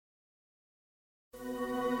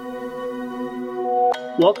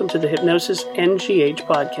Welcome to the Hypnosis NGH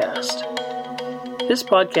podcast. This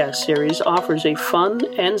podcast series offers a fun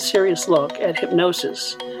and serious look at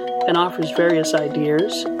hypnosis and offers various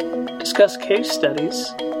ideas, discuss case studies,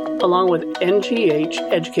 along with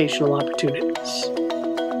NGH educational opportunities.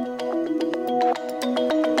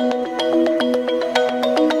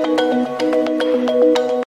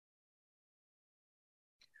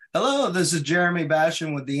 Hello, this is Jeremy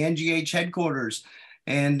Bashan with the NGH headquarters.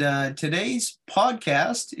 And today's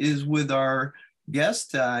podcast is with our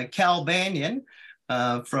guest, Cal Banyan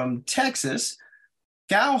from Texas.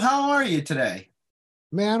 Cal, how are you today?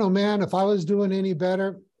 Man, oh man, if I was doing any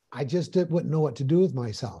better, I just wouldn't know what to do with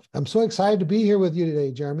myself. I'm so excited to be here with you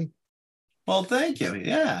today, Jeremy. Well, thank you.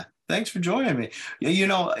 Yeah, thanks for joining me. You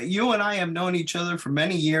know, you and I have known each other for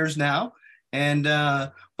many years now, and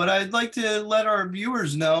but I'd like to let our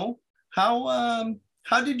viewers know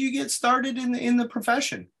how did you get started in the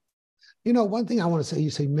profession? You know, one thing I want to say, you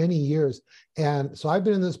say many years. And so I've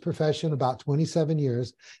been in this profession about 27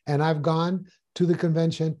 years, and I've gone to the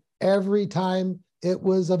convention every time it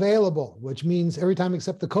was available, which means every time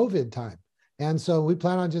except the COVID time. And so we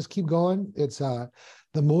plan on just keep going. It's the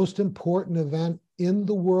most important event in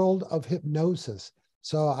the world of hypnosis.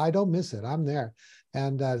 So I don't miss it. I'm there.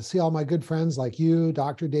 And see all my good friends like you,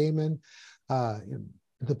 Dr. Damon,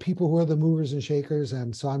 the people who are the movers and shakers.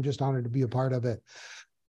 And so I'm just honored to be a part of it.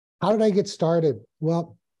 How did I get started?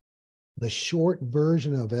 Well, the short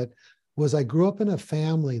version of it was I grew up in a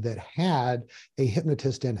family that had a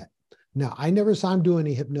hypnotist in it. Now, I never saw him do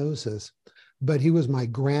any hypnosis, but he was my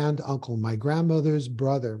grand uncle, my grandmother's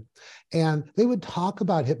brother. And they would talk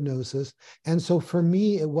about hypnosis. And so for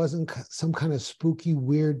me, it wasn't some kind of spooky,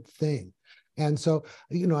 weird thing. And so,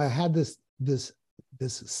 you know, I had this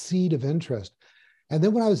seed of interest. And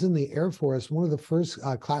then when I was in the Air Force, one of the first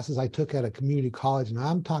classes I took at a community college, and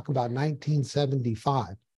I'm talking about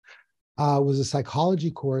 1975, was a psychology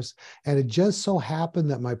course. And it just so happened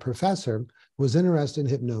that my professor was interested in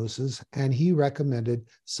hypnosis, and he recommended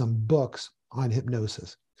some books on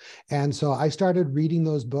hypnosis. And so I started reading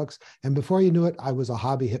those books. And before you knew it, I was a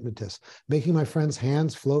hobby hypnotist, making my friends'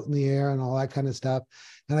 hands float in the air and all that kind of stuff.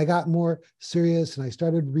 And I got more serious, and I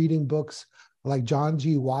started reading books like John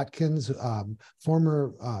G. Watkins,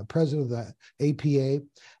 former president of the APA,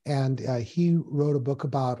 and he wrote a book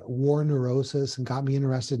about war neurosis and got me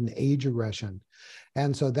interested in age aggression.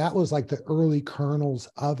 And so that was like the early kernels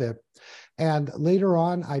of it. And later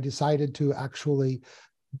on, I decided to actually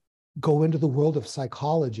go into the world of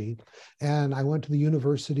psychology. And I went to the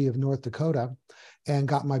University of North Dakota and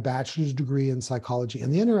got my bachelor's degree in psychology.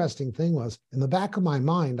 And the interesting thing was, in the back of my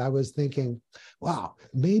mind, I was thinking, wow,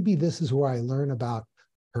 maybe this is where I learn about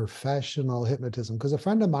professional hypnotism. Because a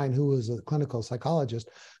friend of mine who was a clinical psychologist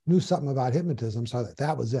knew something about hypnotism, so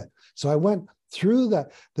that was it. So I went through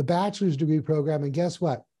the bachelor's degree program, and guess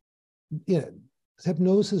what? You know,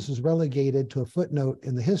 hypnosis was relegated to a footnote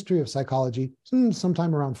in the history of psychology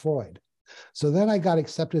sometime around Freud. So then I got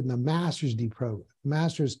accepted in the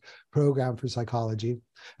master's program for psychology.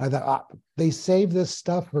 I thought, they save this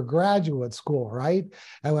stuff for graduate school, right?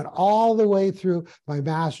 I went all the way through my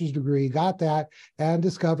master's degree, got that, and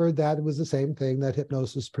discovered that it was the same thing, that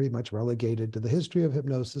hypnosis pretty much relegated to the history of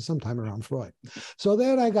hypnosis sometime around Freud. So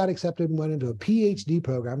then I got accepted and went into a PhD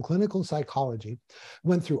program, clinical psychology,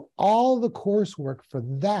 went through all the coursework for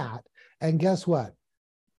that, and guess what?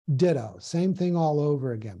 Ditto, same thing all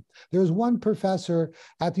over again. There was one professor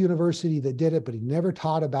at the university that did it, but he never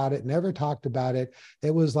taught about it, never talked about it.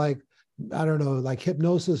 It was like, I don't know, like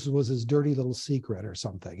hypnosis was his dirty little secret or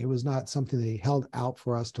something. It was not something that he held out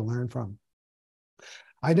for us to learn from.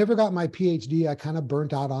 I never got my PhD. I kind of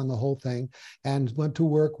burnt out on the whole thing and went to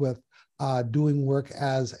work with doing work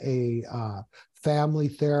as a family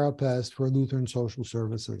therapist for Lutheran Social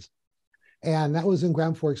Services. And that was in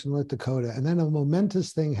Grand Forks, North Dakota. And then a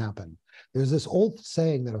momentous thing happened. There's this old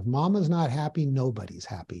saying that if mama's not happy, nobody's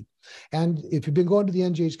happy. And if you've been going to the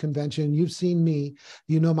NGH Convention, you've seen me,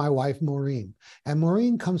 you know my wife, Maureen. And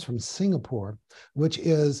Maureen comes from Singapore, which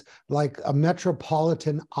is like a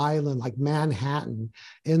metropolitan island, like Manhattan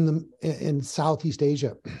in Southeast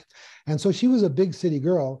Asia. And so she was a big city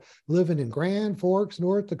girl living in Grand Forks,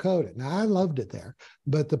 North Dakota. Now, I loved it there.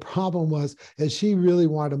 But the problem was, is she really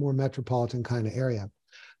wanted a more metropolitan kind of area.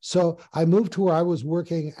 So I moved to where I was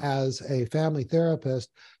working as a family therapist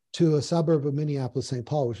to a suburb of Minneapolis, St.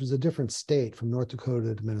 Paul, which was a different state from North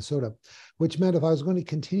Dakota to Minnesota, which meant if I was going to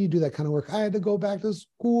continue to do that kind of work, I had to go back to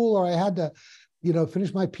school, or I had to,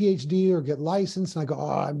 finish my PhD or get licensed. And I go,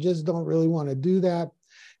 I just don't really want to do that.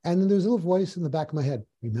 And then there's a little voice in the back of my head.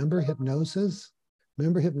 Remember hypnosis?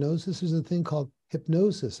 remember hypnosis? There's a thing called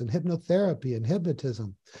hypnosis and hypnotherapy and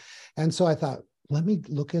hypnotism. And so I thought, let me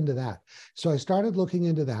look into that. So I started looking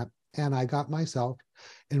into that, and I got myself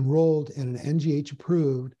enrolled in an NGH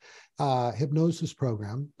approved hypnosis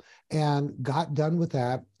program and got done with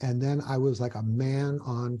that. And then I was like a man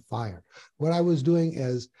on fire. What I was doing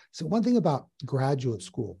is, so one thing about graduate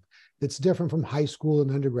school that's different from high school and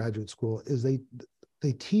undergraduate school is they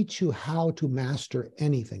teach you how to master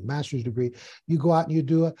anything, master's degree. You go out and you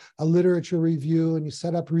do a literature review and you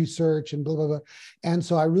set up research and blah, blah, blah. And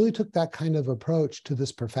so I really took that kind of approach to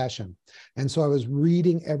this profession. And so I was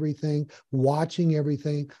reading everything, watching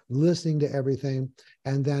everything, listening to everything.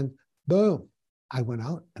 And then boom, I went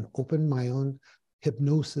out and opened my own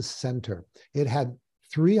hypnosis center. It had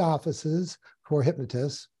 3 offices for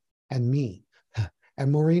hypnotists and me.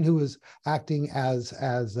 And Maureen, who was acting as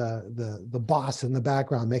the boss in the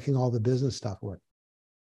background, making all the business stuff work.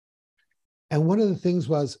 And one of the things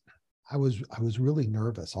was, I was really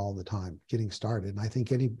nervous all the time getting started. And I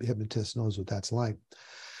think any hypnotist knows what that's like.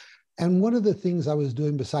 And one of the things I was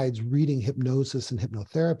doing besides reading hypnosis and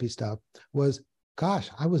hypnotherapy stuff was, gosh,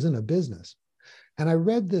 I was in a business. And I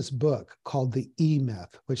read this book called The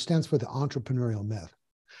E-Myth, which stands for the entrepreneurial myth.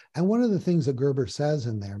 And one of the things that Gerber says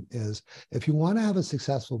in there is, if you want to have a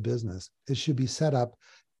successful business, it should be set up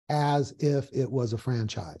as if it was a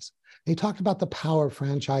franchise. And he talked about the power of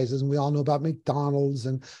franchises, and we all know about McDonald's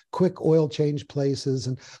and quick oil change places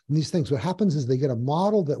and these things. What happens is they get a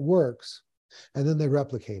model that works, and then they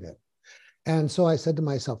replicate it. And so I said to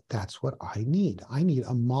myself, that's what I need. I need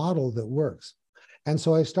a model that works. And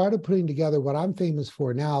so I started putting together what I'm famous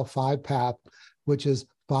for now, 5-path, which is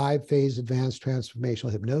 5-phase advanced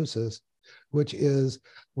transformational hypnosis, which is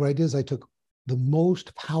what I did is I took the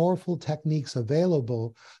most powerful techniques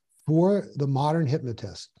available for the modern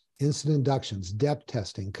hypnotist: instant inductions, depth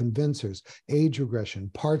testing, convincers, age regression,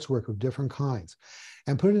 parts work of different kinds,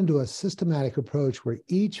 and put it into a systematic approach where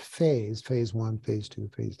each phase 1, phase 2,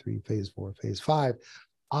 phase 3, phase 4, phase 5,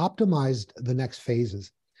 optimized the next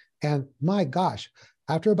phases. And my gosh,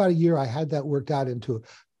 after about a year, I had that worked out into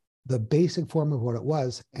the basic form of what it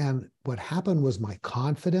was. And what happened was my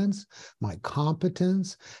confidence, my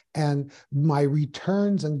competence, and my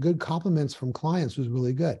returns and good compliments from clients was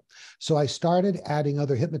really good. So I started adding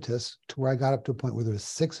other hypnotists to where I got up to a point where there was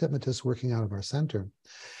 6 hypnotists working out of our center.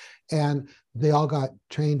 And they all got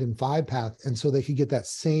trained in 5-path. And so they could get that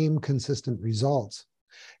same consistent results.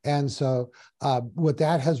 And so what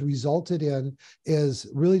that has resulted in is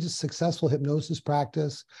really just successful hypnosis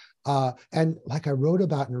practice. And like I wrote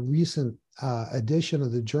about in a recent edition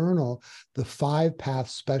of the journal, the 5-path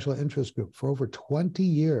special interest group, for over 20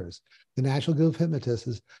 years, the National Guild of Hypnotists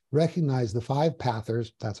has recognized the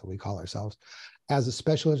 5-pathers, that's what we call ourselves, as a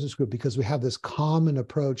special interest group because we have this common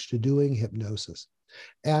approach to doing hypnosis.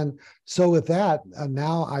 And so with that,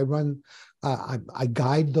 now I run, I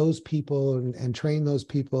guide those people and train those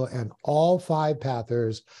people, and all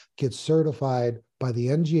 5-pathers get certified by the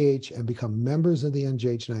NGH and become members of the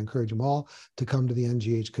NGH. And I encourage them all to come to the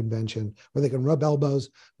NGH convention where they can rub elbows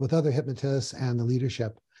with other hypnotists and the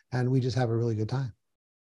leadership. And we just have a really good time.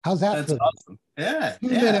 How's that? That's awesome. Yeah.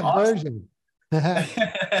 2-minute Awesome. version.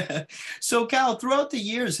 So Cal, throughout the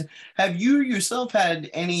years, have you yourself had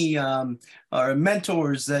any or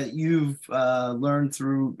mentors that you've learned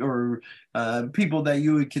through, or people that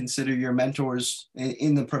you would consider your mentors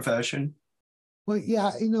in the profession? Well,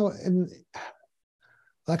 yeah, and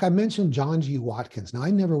like I mentioned, John G. Watkins. Now,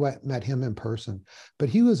 I never met him in person, but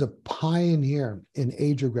he was a pioneer in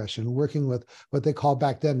age regression, working with what they called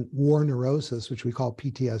back then war neurosis, which we call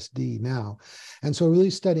PTSD now. And so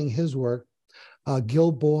really studying his work.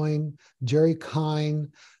 Gil Boyne, Jerry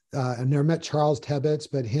Kine, and never met Charles Tebbetts,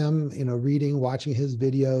 but him, reading, watching his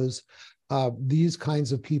videos, these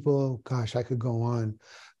kinds of people, gosh, I could go on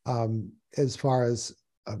as far as,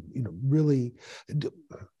 really,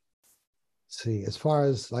 as far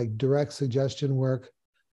as like direct suggestion work,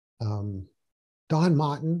 Don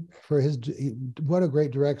Motton for what a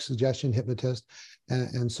great direct suggestion hypnotist,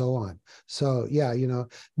 and so on. So yeah,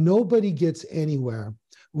 nobody gets anywhere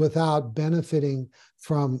without benefiting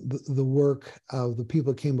from the work of the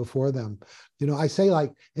people that came before them. I say,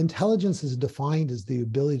 like, intelligence is defined as the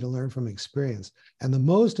ability to learn from experience. And the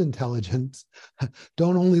most intelligent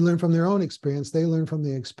don't only learn from their own experience, they learn from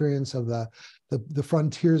the experience of the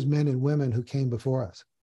frontiersmen and women who came before us.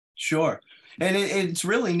 Sure. And it's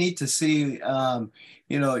really neat to see,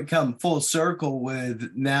 it come full circle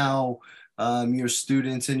with now your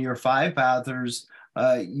students and your 5-pathers.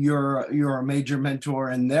 You're a major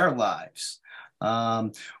mentor in their lives.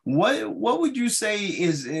 What would you say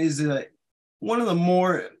is one of the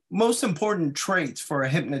more most important traits for a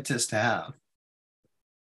hypnotist to have?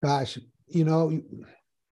 Gosh,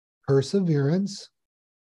 perseverance,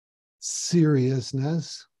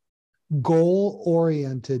 seriousness,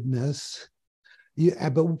 goal-orientedness.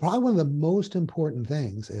 But probably one of the most important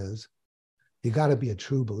things is you got to be a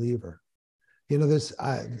true believer.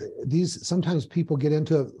 These sometimes people get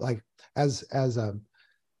into it like as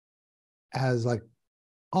like,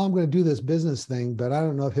 oh, I'm going to do this business thing, but I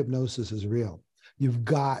don't know if hypnosis is real. You've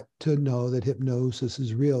got to know that hypnosis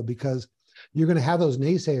is real, because you're going to have those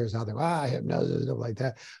naysayers out there, hypnosis, stuff like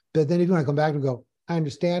that. But then you're going to come back and go, I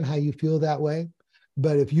understand how you feel that way.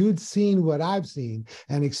 But if you'd seen what I've seen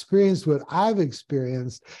and experienced what I've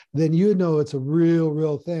experienced, then you'd know it's a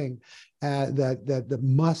real thing that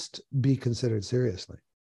must be considered seriously.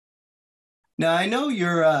 Now, I know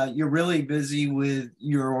you're really busy with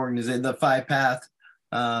your organization, the Five Path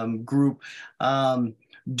group.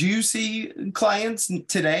 Do you see clients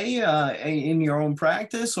today in your own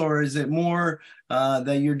practice, or is it more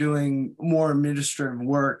that you're doing more administrative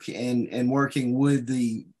work and working with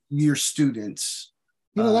your students?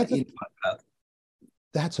 That's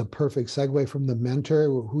a perfect segue from the mentor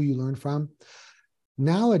who you learn from.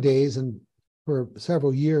 Nowadays, and for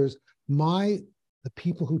several years, the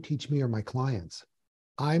people who teach me are my clients.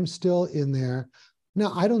 I'm still in there.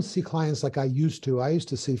 Now, I don't see clients like I used to. I used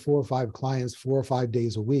to see 4 or 5 clients 4 or 5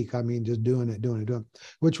 days a week. I mean, just doing it,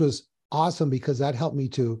 which was awesome, because that helped me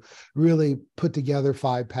to really put together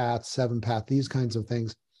 5 paths, 7 paths, these kinds of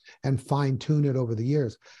things, and fine tune it over the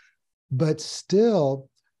years. But still,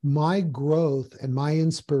 my growth and my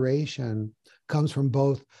inspiration comes from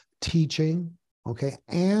both teaching, okay,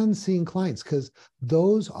 and seeing clients, because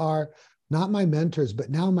those are not my mentors, but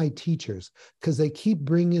now my teachers, because they keep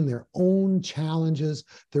bringing their own challenges,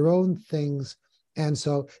 their own things. And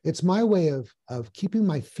so it's my way of keeping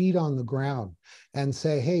my feet on the ground and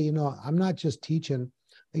say, hey, I'm not just teaching,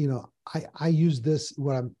 I use this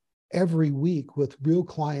every week with real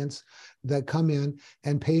clients that come in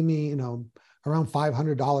and pay me, around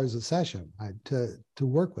 $500 a session to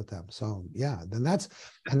work with them. So yeah, then that's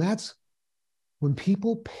when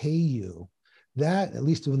people pay you, that, at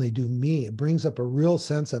least when they do me, it brings up a real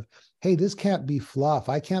sense of, hey, this can't be fluff.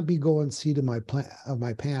 I can't be going seat of my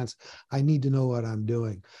pants. I need to know what I'm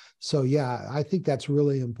doing. So yeah, I think that's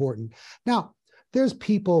really important. Now, there's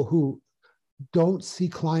people who don't see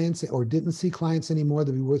clients or didn't see clients anymore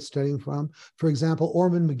that would be worth studying from. For example,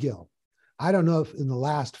 Orman McGill. I don't know if in the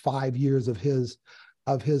last 5 years of his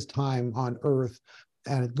time on Earth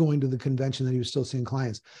and going to the convention that he was still seeing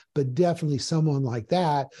clients, but definitely someone like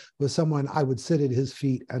that was someone I would sit at his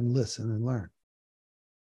feet and listen and learn.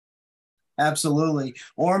 Absolutely.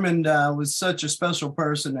 Ormond was such a special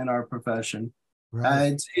person in our profession.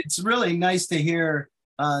 Right. It's really nice to hear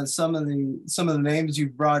some of the names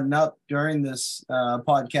you've brought up during this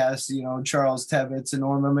podcast. Charles Tebbets and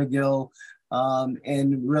Orman McGill,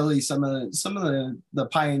 and really some of the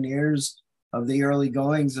pioneers of the early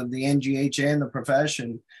goings of the NGH and the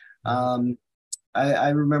profession. I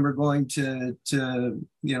remember going to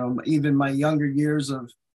even my younger years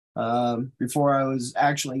of before I was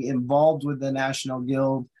actually involved with the National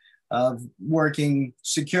Guild, of working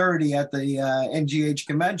security at the NGH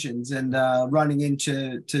conventions and running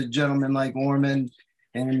into gentlemen like Ormond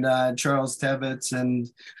and Charles Tebbets,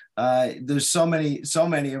 and there's so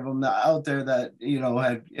many of them out there that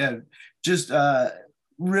had just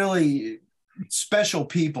really special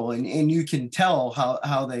people, and you can tell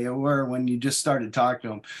how they were when you just started talking to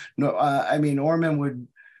them. No, I mean, Ormond would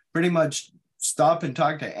pretty much stop and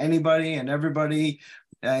talk to anybody and everybody,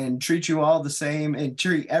 and treat you all the same, and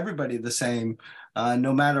treat everybody the same,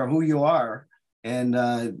 no matter who you are. And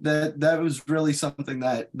that was really something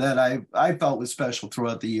that I felt was special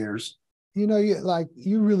throughout the years.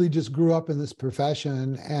 You really just grew up in this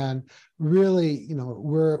profession, and really,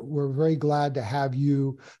 we're very glad to have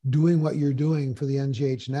you doing what you're doing for the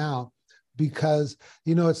NGH now, because,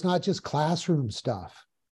 it's not just classroom stuff,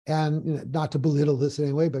 and not to belittle this in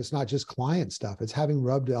any way, but it's not just client stuff. It's having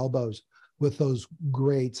rubbed elbows with those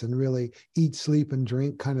greats and really eat, sleep, and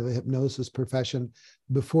drink kind of the hypnosis profession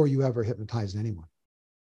before you ever hypnotized anyone.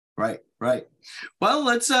 Right. Well,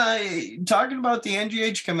 let's talking about the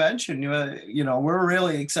NGH convention. We're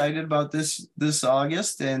really excited about this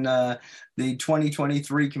August and the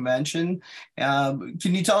 2023 convention. Can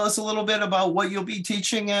you tell us a little bit about what you'll be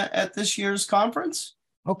teaching at this year's conference?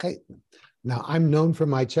 Okay. Now, I'm known for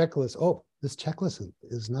my checklist. Oh, this checklist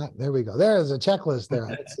is not, there we go. There's a checklist there.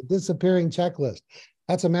 It's a disappearing checklist.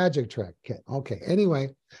 That's a magic trick. Okay. Anyway,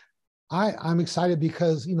 I'm excited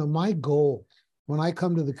because, my goal when I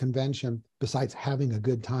come to the convention besides having a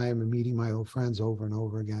good time and meeting my old friends over and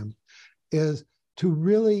over again, is to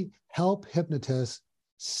really help hypnotists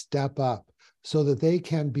step up so that they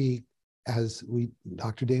can be, as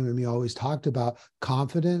Dr. Damon and me always talked about,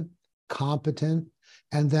 confident, competent,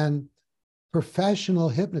 and then professional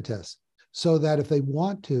hypnotists, so that if they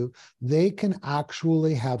want to, they can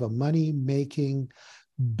actually have a money-making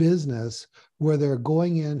business where they're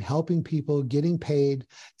going in, helping people, getting paid,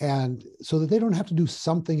 and so that they don't have to do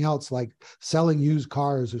something else like selling used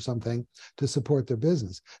cars or something to support their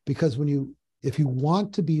business. Because if you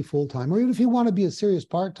want to be full-time, or even if you want to be a serious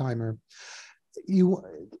part-timer,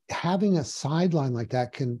 having a sideline like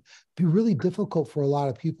that can be really difficult for a lot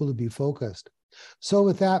of people to be focused. So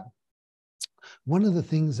with that, one of the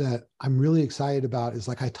things that I'm really excited about is,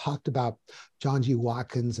 like I talked about John G.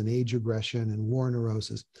 Watkins and age regression and war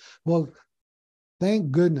neurosis. Well,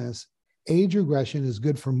 thank goodness, age regression is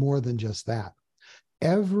good for more than just that.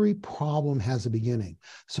 Every problem has a beginning.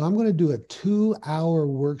 So I'm going to do a 2-hour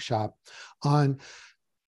workshop on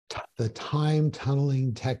the time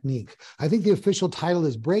tunneling technique. I think the official title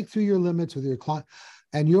is Break Through Your Limits with Your Client,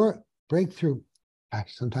 and your breakthrough.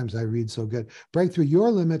 Sometimes I read so good. Break through your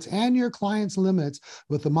limits and your client's limits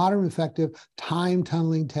with the modern effective time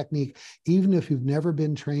tunneling technique, even if you've never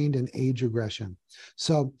been trained in age regression.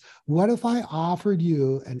 So what if I offered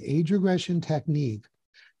you an age regression technique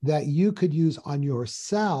that you could use on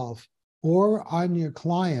yourself or on your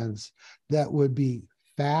clients that would be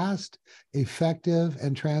fast, effective,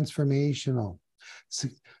 and transformational? So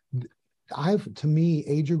to me,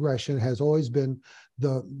 age regression has always been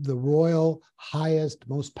the royal, highest,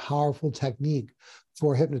 most powerful technique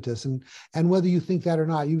for hypnotists. And whether you think that or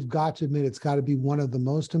not, you've got to admit it's got to be one of the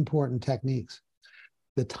most important techniques.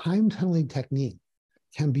 The time tunneling technique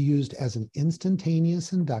can be used as an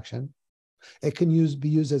instantaneous induction. It can be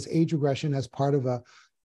used as age regression as part of a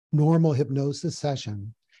normal hypnosis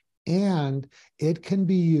session. And it can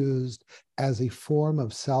be used as a form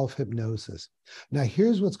of self-hypnosis. Now,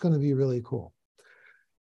 here's what's going to be really cool.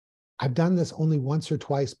 I've done this only once or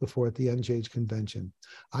twice before at the NGH Convention.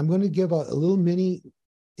 I'm going to give a little mini,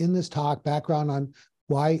 in this talk, background on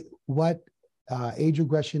what age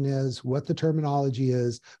regression is, what the terminology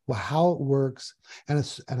is, how it works, and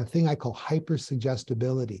a thing I call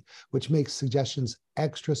hypersuggestibility, which makes suggestions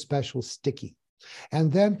extra special sticky.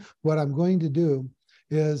 And then what I'm going to do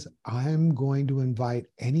is I'm going to invite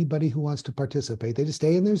anybody who wants to participate. They just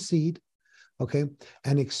stay in their seat, okay,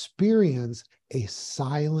 and experience a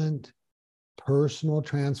silent, personal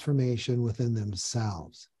transformation within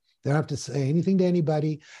themselves. They don't have to say anything to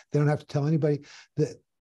anybody. They don't have to tell anybody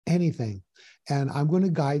anything. And I'm going to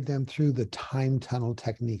guide them through the time tunnel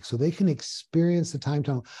technique so they can experience the time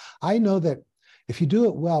tunnel. I know that if you do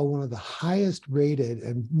it well, one of the highest rated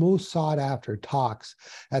and most sought after talks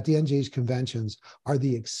at the NGH conventions are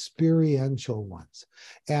the experiential ones.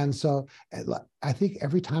 And so I think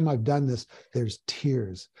every time I've done this, there's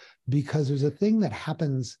tears, because there's a thing that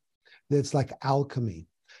happens that's like alchemy.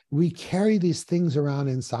 We carry these things around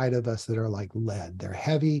inside of us that are like lead. They're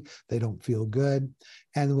heavy, they don't feel good.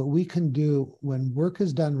 And what we can do when work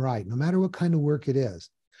is done right, no matter what kind of work it is,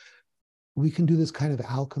 we can do this kind of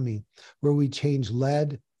alchemy where we change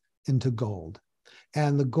lead into gold.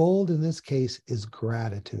 And the gold in this case is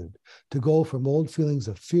gratitude, to go from old feelings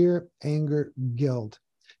of fear, anger, guilt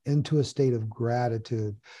into a state of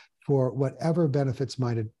gratitude for whatever benefits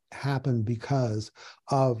might have happened because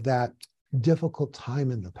of that difficult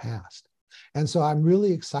time in the past. And so I'm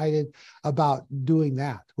really excited about doing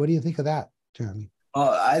that. What do you think of that, Jeremy?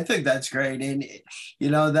 Oh, I think that's great. And,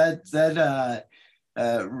 that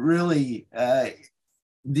really,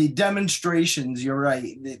 the demonstrations, you're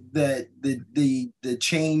right, the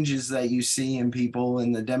changes that you see in people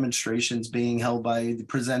and the demonstrations being held by the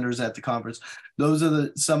presenters at the conference, those are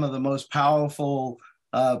some of the most powerful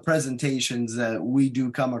presentations that we do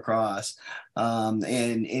come across,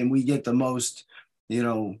 and we get the most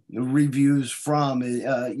reviews from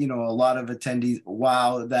a lot of attendees.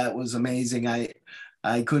 Wow, that was amazing.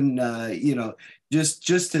 I couldn't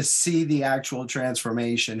just to see the actual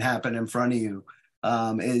transformation happen in front of you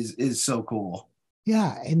is so cool.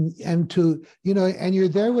 Yeah, and to and you're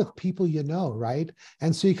there with people right?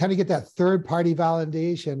 And so you kind of get that third party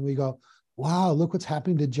validation. We go, wow, look what's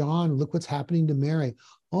happening to John. Look what's happening to Mary.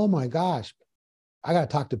 Oh my gosh, I got to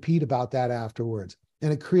talk to Pete about that afterwards.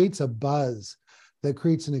 And it creates a buzz that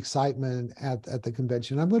creates an excitement at the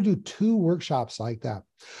convention. I'm going to do 2 workshops like that.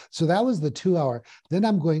 So that was the 2-hour. Then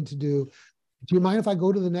I'm going to do you mind if I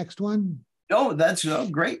go to the next one? No, that's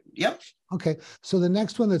great. Yep. Okay. So the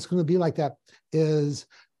next one that's going to be like that is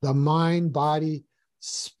the mind, body,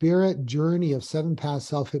 spirit journey of 7-path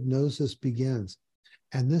self-hypnosis begins.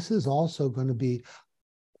 And this is also going to be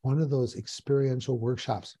one of those experiential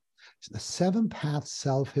workshops. The 7-path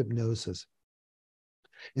self-hypnosis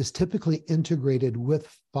is typically integrated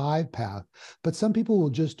with 5-path, but some people will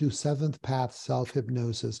just do 7th path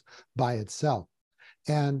self-hypnosis by itself.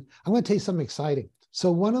 And I'm going to tell you something exciting.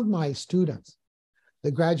 So one of my students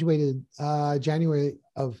that graduated January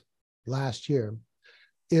of last year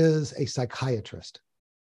is a psychiatrist.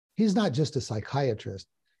 He's not just a psychiatrist.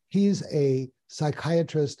 He's a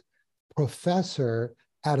psychiatrist professor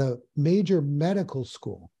at a major medical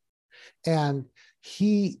school. And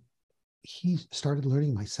he started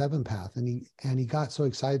learning my 7-path, and he got so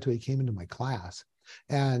excited till he came into my class,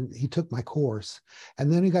 and he took my course.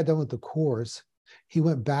 And then he got done with the course. He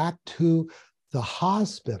went back to the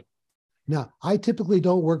hospital. Now, I typically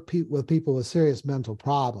don't work with people with serious mental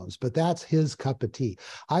problems, but that's his cup of tea.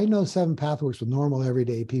 I know 7-path works with normal,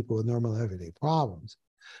 everyday people with normal, everyday problems.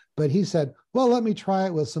 But he said, well, let me try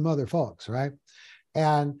it with some other folks, right?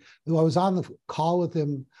 And I was on the call with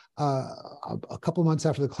him a couple months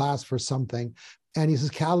after the class for something. And he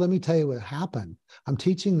says, Cal, let me tell you what happened. I'm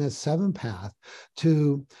teaching this 7-path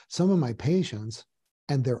to some of my patients,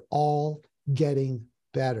 and they're all getting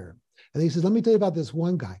better. And he says, let me tell you about this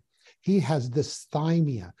one guy. He has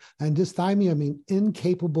dysthymia, and dysthymia means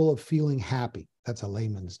incapable of feeling happy. That's a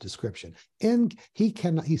layman's description. And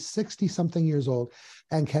he's 60 something years old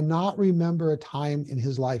and cannot remember a time in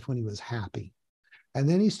his life when he was happy. And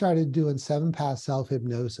then he started doing 7-path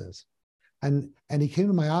self-hypnosis. And he came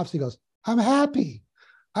to my office, he goes, I'm happy.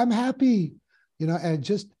 And it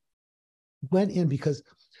just went in because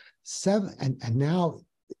and now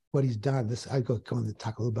what he's done, this, I go on to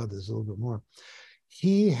talk a little about this a little bit more.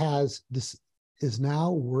 He is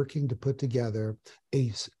now working to put together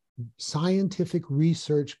a scientific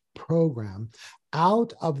research program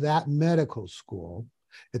out of that medical school.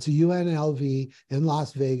 It's a UNLV in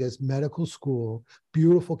Las Vegas medical school,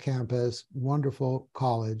 beautiful campus, wonderful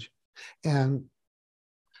college. And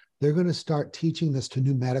they're going to start teaching this to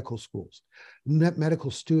new medical schools,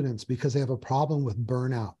 medical students, because they have a problem with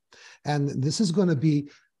burnout. And this is going to be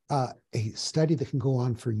a study that can go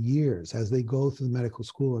on for years as they go through the medical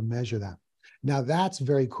school and measure that. Now, that's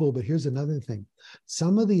very cool. But here's another thing.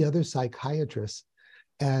 Some of the other psychiatrists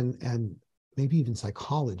and maybe even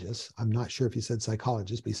psychologists, I'm not sure if he said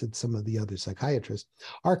psychologists, but he said some of the other psychiatrists,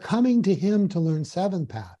 are coming to him to learn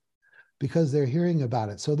 7-path because they're hearing about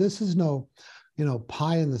it. So this is no,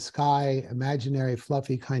 pie in the sky, imaginary,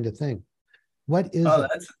 fluffy kind of thing. What is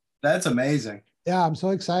it? That's amazing. Yeah, I'm so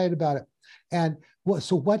excited about it. And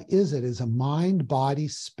what is it? Is a mind, body,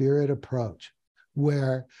 spirit approach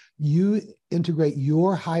where you integrate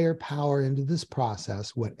your higher power into this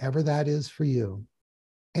process, whatever that is for you.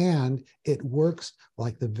 And it works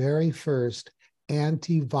like the very first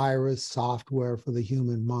antivirus software for the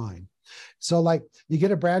human mind. So like you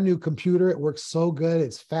get a brand new computer, it works so good,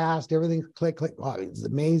 it's fast, everything click, click, wow, it's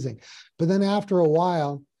amazing. But then after a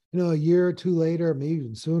while, a year or two later, maybe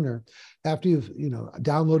even sooner, after you've,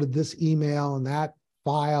 downloaded this email and that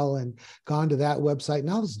file and gone to that website,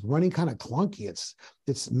 now it's running kind of clunky.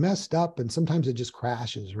 It's messed up, and sometimes it just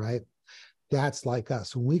crashes, right? That's like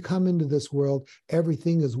us. When we come into this world,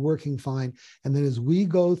 everything is working fine. And then as we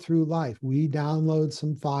go through life, we download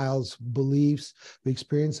some files, beliefs, we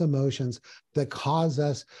experience emotions that cause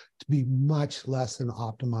us to be much less than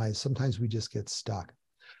optimized. Sometimes we just get stuck.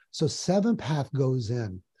 So 7-path goes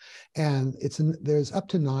in, and there's up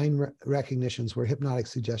to 9 recognitions where hypnotic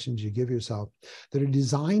suggestions you give yourself that are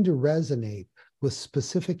designed to resonate with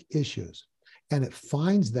specific issues, and it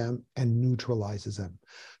finds them and neutralizes them.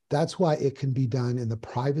 That's why it can be done in the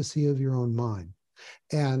privacy of your own mind.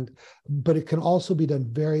 But it can also be done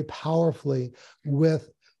very powerfully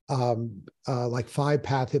with like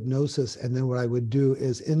 5-path hypnosis. And then what I would do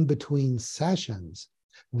is in between sessions,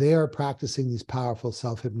 they are practicing these powerful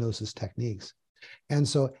self-hypnosis techniques. And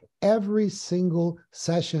so every single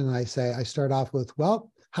session I start off with,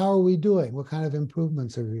 well, how are we doing? What kind of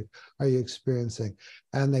improvements are you experiencing?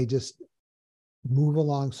 And they just move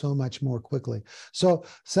along so much more quickly. So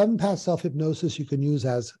 7-path self-hypnosis you can use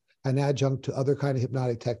as an adjunct to other kind of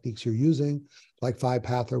hypnotic techniques you're using, like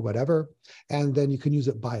 5-path or whatever. And then you can use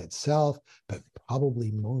it by itself, but probably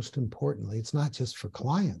most importantly, it's not just for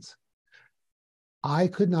clients. I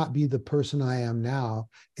could not be the person I am now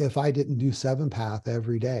if I didn't do 7-path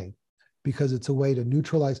every day, because it's a way to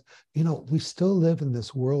neutralize. We still live in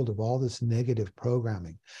this world of all this negative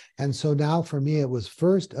programming. And so now for me, it was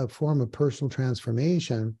first a form of personal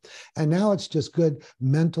transformation. And now it's just good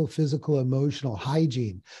mental, physical, emotional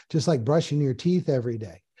hygiene, just like brushing your teeth every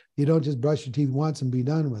day. You don't just brush your teeth once and be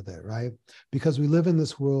done with it, right? Because we live in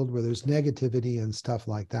this world where there's negativity and stuff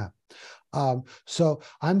like that. So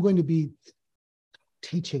I'm going to be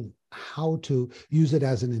teaching how to use it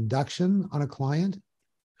as an induction on a client.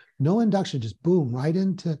 No induction, just boom, right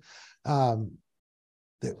into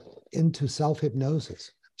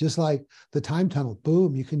self-hypnosis. Just like the time tunnel,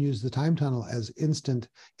 boom, you can use the time tunnel as instant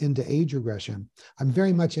into age regression. I'm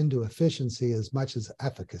very much into efficiency as much as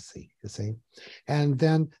efficacy, you see. And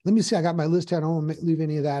then, let me see, I got my list here. I don't want to leave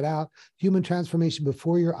any of that out. Human transformation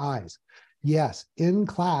before your eyes. Yes, in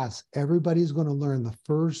class, everybody's going to learn the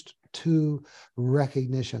first 2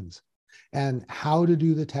 recognitions and how to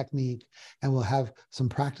do the technique. And we'll have some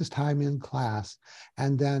practice time in class.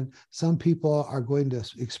 And then some people are going to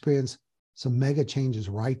experience some mega changes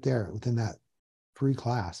right there within that free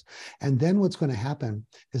class. And then what's going to happen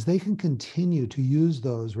is they can continue to use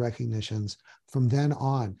those recognitions from then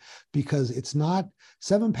on, because it's not,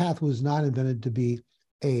 7th Path was not invented to be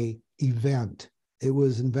a event. It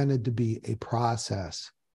was invented to be a process.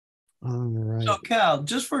 All right. So Cal,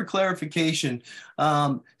 just for clarification,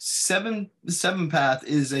 seven path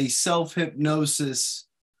is a self-hypnosis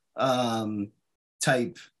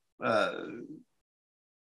type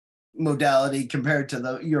modality compared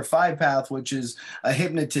to your 5 path, which is a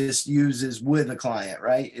hypnotist uses with a client,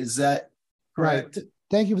 right? Is that correct? Right.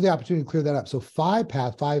 Thank you for the opportunity to clear that up. So 5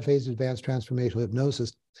 path, 5-phase advanced transformational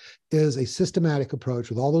hypnosis, is a systematic approach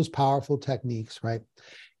with all those powerful techniques, right?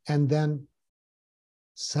 And then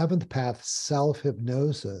 7th path,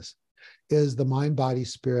 self-hypnosis, is the mind, body,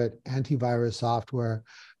 spirit antivirus software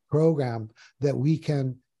program that we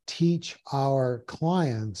can teach our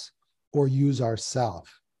clients or use ourselves.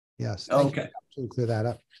 Yes. Okay. To clear that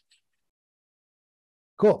up.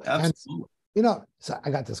 Cool. Absolutely. And so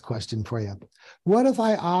I got this question for you. What if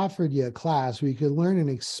I offered you a class where you could learn and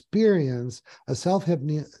experience a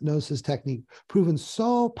self-hypnosis technique proven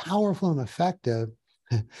so powerful and effective,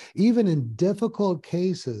 even in difficult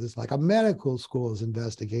cases, like a medical school is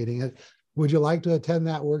investigating it? Would you like to attend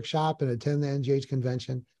that workshop and attend the NGH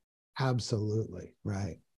convention? Absolutely.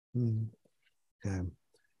 Right. Okay.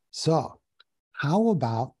 So how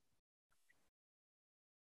about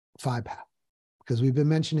 5 path? Because we've been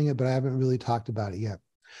mentioning it, but I haven't really talked about it yet.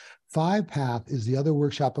 5 path is the other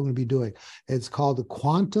workshop I'm going to be doing. It's called the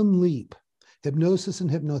Quantum Leap, Hypnosis and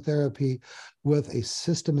Hypnotherapy with a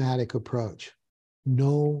Systematic Approach.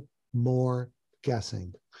 No more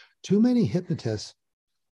guessing. Too many hypnotists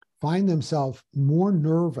find themselves more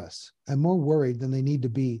nervous and more worried than they need to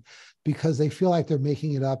be because they feel like they're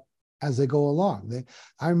making it up as they go along.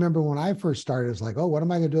 I remember when I first started, it's like, oh, what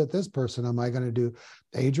am I going to do with this person? Am I going to do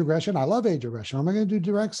age regression? I love age regression. Am I going to do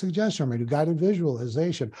direct suggestion? Am I going to do guided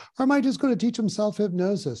visualization? Or am I just going to teach them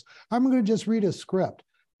self-hypnosis? I'm going to just read a script,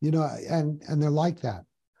 and they're like that.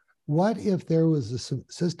 What if there was a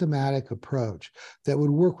systematic approach that would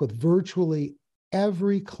work with virtually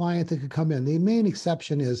every client that could come in? The main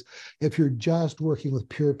exception is if you're just working with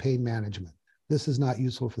pure pain management. This is not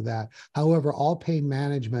useful for that. However, all pain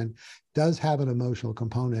management does have an emotional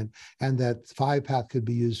component, and that 5 path could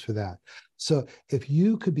be used for that. So if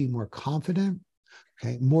you could be more confident,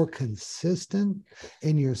 okay, more consistent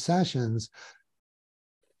in your sessions,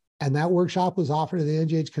 and that workshop was offered at the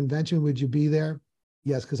NGH convention, would you be there?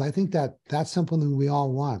 Yes, because I think that that's something we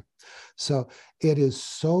all want. So it is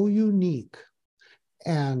so unique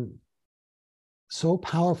and so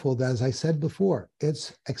powerful that, as I said before,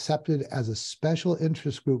 it's accepted as a special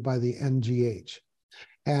interest group by the NGH.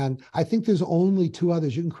 And I think there's only 2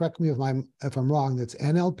 others. You can correct me if I'm wrong. That's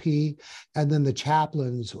NLP and then the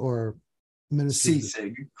chaplains or ministers.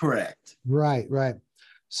 CSIG, correct. Right.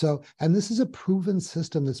 So, and this is a proven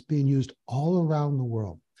system that's being used all around the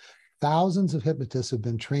world. Thousands of hypnotists have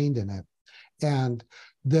been trained in it. And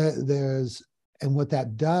and what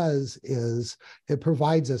that does is it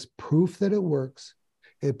provides us proof that it works.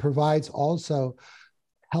 It provides also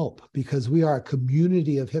help because we are a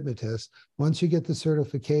community of hypnotists. Once you get the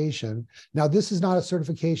certification, now this is not a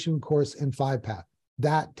certification course in 5 path.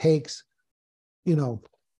 That takes,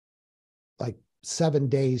 like 7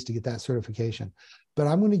 days to get that certification. But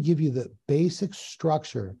I'm going to give you the basic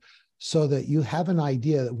structure so that you have an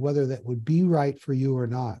idea of whether that would be right for you or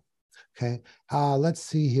not. Okay. Let's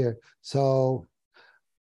see here. So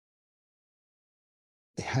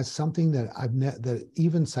it has something that that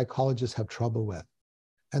even psychologists have trouble with,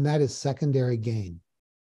 and that is secondary gain.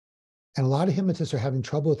 And a lot of hypnotists are having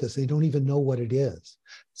trouble with this. They don't even know what it is.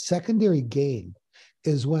 Secondary gain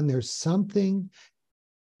is when there's something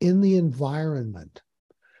in the environment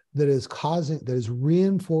that is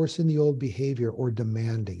reinforcing the old behavior or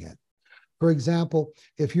demanding it. For example,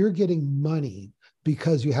 if you're getting money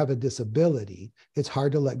because you have a disability, it's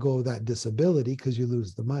hard to let go of that disability because you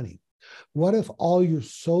lose the money. What if all your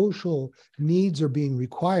social needs are being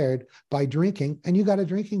required by drinking and you got a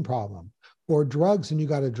drinking problem, or drugs and you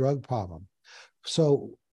got a drug problem?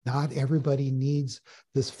 So not everybody needs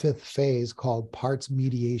this fifth phase called parts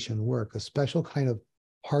mediation work, a special kind of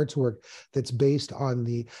parts work that's based on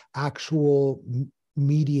the actual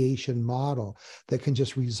mediation model that can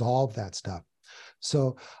just resolve that stuff.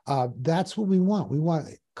 So that's what we want. We want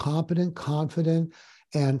competent, confident,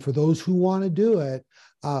 and for those who want to do it,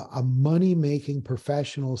 a money-making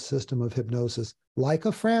professional system of hypnosis, like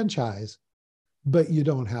a franchise, but you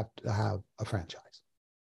don't have to have a franchise.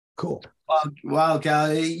 Cool. Wow,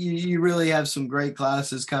 Cal, you really have some great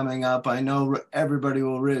classes coming up. I know everybody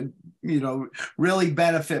will really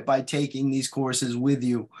benefit by taking these courses with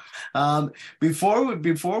you.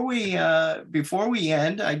 Before we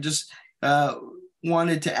end, I just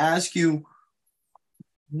wanted to ask you,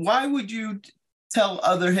 why would you tell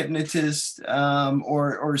other hypnotists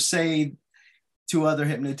or say to other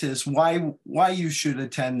hypnotists why you should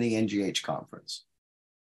attend the NGH conference?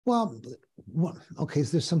 Well, okay,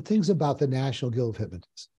 so there's some things about the National Guild of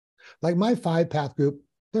Hypnotists. Like my 5-path group,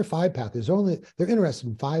 they're 5-path. They're interested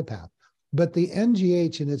in 5-path. But the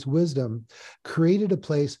NGH in its wisdom created a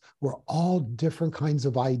place where all different kinds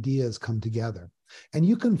of ideas come together. And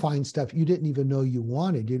you can find stuff you didn't even know you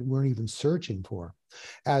wanted, you weren't even searching for.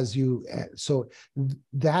 So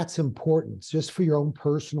that's important, just for your own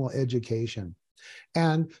personal education.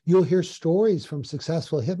 And you'll hear stories from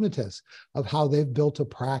successful hypnotists of how they've built a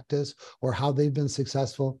practice or how they've been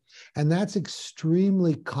successful. And that's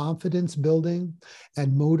extremely confidence building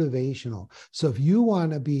and motivational. So if you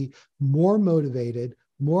want to be more motivated,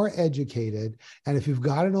 more educated, and if you've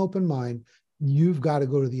got an open mind, you've got to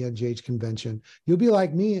go to the NGH convention. You'll be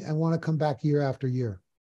like me and want to come back year after year.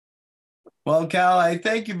 Well, Cal, I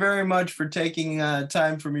thank you very much for taking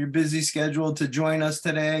time from your busy schedule to join us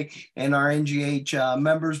today and our NGH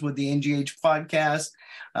members with the NGH podcast.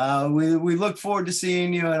 We look forward to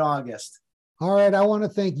seeing you in August. All right. I want to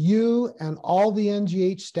thank you and all the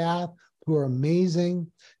NGH staff who are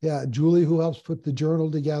amazing. Yeah, Julie, who helps put the journal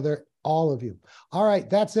together, all of you. All right.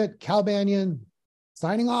 That's it. Cal Banyan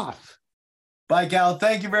signing off. Bye, Cal.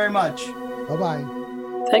 Thank you very much. Bye-bye.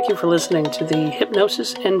 Thank you for listening to the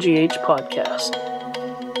Hypnosis NGH podcast.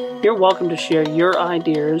 You're welcome to share your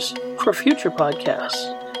ideas for future podcasts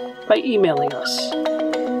by emailing us,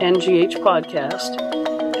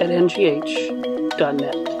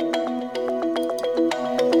 nghpodcast@ngh.net.